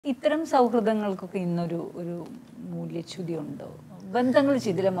ഇത്തരം സൗഹൃദങ്ങൾക്കൊക്കെ ഒരു മൂല്യച്യുതി ഉണ്ടോ? ബന്ധങ്ങൾ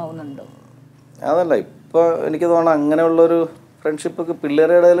ശിഥിലമാവുന്നുണ്ടോ? അതല്ല, ഇപ്പോൾ എനിക്ക് തോന്നുന്നു അങ്ങനെയുള്ളൊരു ഫ്രണ്ട്ഷിപ്പൊക്കെ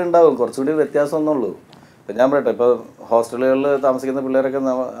പിള്ളേരുടെ ഇടയിൽ ഉണ്ടാവും. കുറച്ചുകൂടി വ്യത്യാസം ഒന്നുള്ളൂ. ഇപ്പം ഞാൻ പറയട്ടെ, ഇപ്പോൾ ഹോസ്റ്റലുകളിൽ താമസിക്കുന്ന പിള്ളേരൊക്കെ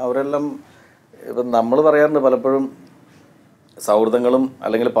അവരെല്ലാം ഇപ്പം നമ്മൾ പറയാറുണ്ട് പലപ്പോഴും സൗഹൃദങ്ങളും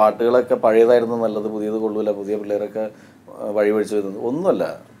അല്ലെങ്കിൽ പാട്ടുകളൊക്കെ പഴയതായിരുന്നു നല്ലത്, പുതിയത് കൊള്ളൂല, പുതിയ പിള്ളേരൊക്കെ വഴിപഴിച്ചു വരുന്നത് ഒന്നുമല്ല.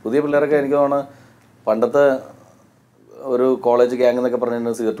 പുതിയ പിള്ളേരൊക്കെ എനിക്ക് തോന്നുന്നു പണ്ടത്തെ ഒരു കോളേജ് ഗ്യാങ് എന്നൊക്കെ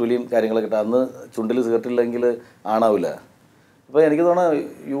പറഞ്ഞിട്ടുണ്ടെങ്കിൽ സിഗരറ്റ് വലിയും കാര്യങ്ങളൊക്കെ ഇട്ട് അന്ന് ചുണ്ടിൽ സിഗരറ്റ് ഇല്ലെങ്കിൽ ആണാവില്ല. ഇപ്പോൾ എനിക്ക് തോന്നുന്നു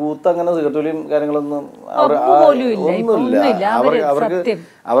യൂത്ത് അങ്ങനെ സിഗരറ്റ് വലിയും കാര്യങ്ങളൊന്നും ഒന്നുമില്ല.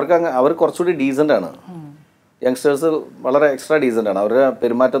 അവർ കുറച്ചുകൂടി ഡീസൻ്റ് ആണ്. യങ്സ്റ്റേഴ്സ് വളരെ എക്സ്ട്രാ ഡീസൻ്റ് ആണ്. അവരുടെ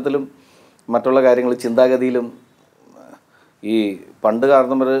പെരുമാറ്റത്തിലും മറ്റുള്ള കാര്യങ്ങൾ ചിന്താഗതിയിലും. ഈ പണ്ട്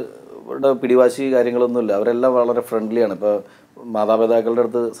കാരണവരുടെ പിടിവാശി കാര്യങ്ങളൊന്നുമില്ല. അവരെല്ലാം വളരെ ഫ്രണ്ട്ലിയാണ്. ഇപ്പോൾ മാതാപിതാക്കളുടെ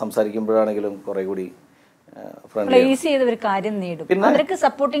അടുത്ത് സംസാരിക്കുമ്പോഴാണെങ്കിലും കുറേ കൂടി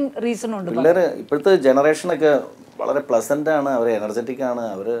പിള്ളേർ ഇപ്പോഴത്തെ ജനറേഷനൊക്കെ വളരെ പ്ലസൻ്റ് ആണ്, അവർ എനർജറ്റിക് ആണ്,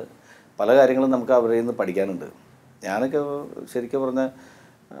 അവർ പല കാര്യങ്ങളും നമുക്ക് അവരിൽ നിന്ന് പഠിക്കാനുണ്ട്. ഞാനൊക്കെ ശരിക്കും പറഞ്ഞാൽ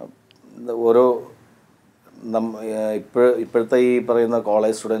ഓരോ ഇപ്പോഴത്തെ ഈ പറയുന്ന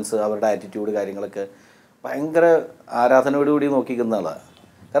കോളേജ് സ്റ്റുഡൻസ് അവരുടെ ആറ്റിറ്റ്യൂഡ് കാര്യങ്ങളൊക്കെ ഭയങ്കര ആരാധനയോടുകൂടി നോക്കിക്കുന്ന ആളാണ്.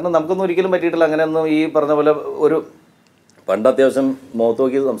 കാരണം നമുക്കൊന്നും ഒരിക്കലും പറ്റിയിട്ടില്ല അങ്ങനെയൊന്നും. ഈ പറഞ്ഞ പോലെ ഒരു പണ്ട് അത്യാവശ്യം മുഖത്ത്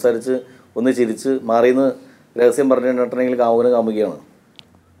നോക്കി സംസാരിച്ച് ഒന്ന് ചിരിച്ച് മാറിയെന്ന് രഹസ്യം പറഞ്ഞിട്ടുണ്ടെങ്കിൽ കാമുകയാണ്.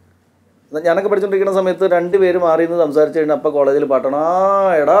 ഞാനൊക്കെ പഠിച്ചുകൊണ്ടിരിക്കുന്ന സമയത്ത് 2 പേര് മാറിയെന്ന് സംസാരിച്ച് കഴിഞ്ഞാൽ അപ്പോൾ കോളേജിൽ പാട്ടണം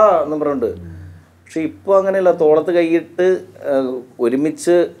എടാ എന്നും പറഞ്ഞിട്ടുണ്ട്. പക്ഷെ ഇപ്പോൾ അങ്ങനെയല്ല. തോളത്ത് കൈയിട്ട്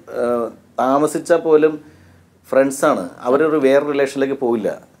ഒരുമിച്ച് താമസിച്ചാൽ പോലും ഫ്രണ്ട്സാണ്. അവരൊരു വേറെ റിലേഷനിലേക്ക് പോവില്ല.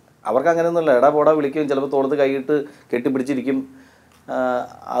 അവർക്ക് അങ്ങനെയൊന്നുമില്ല. എടാ പോടാ വിളിക്കും, ചിലപ്പോൾ തോളത്ത് കൈയിട്ട് കെട്ടിപ്പിടിച്ചിരിക്കും.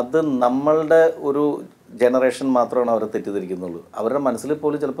 അത് നമ്മളുടെ ഒരു ജനറേഷൻ മാത്രമാണ് അവരെ തെറ്റിദ്ധരിക്കുന്നുള്ളൂ. അവരുടെ മനസ്സിൽ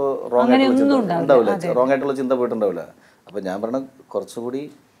പോലും ചിലപ്പോൾ റോങ് ആയിട്ടുള്ള ചിന്ത പോയിട്ടുണ്ടാവില്ല. അപ്പോൾ ഞാൻ പറഞ്ഞ കുറച്ചുകൂടി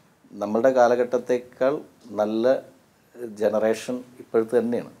നമ്മളുടെ കാലഘട്ടത്തേക്കാൾ നല്ല ജനറേഷൻ ഇപ്പോഴത്തെ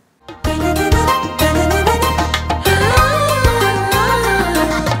തന്നെയാണ്.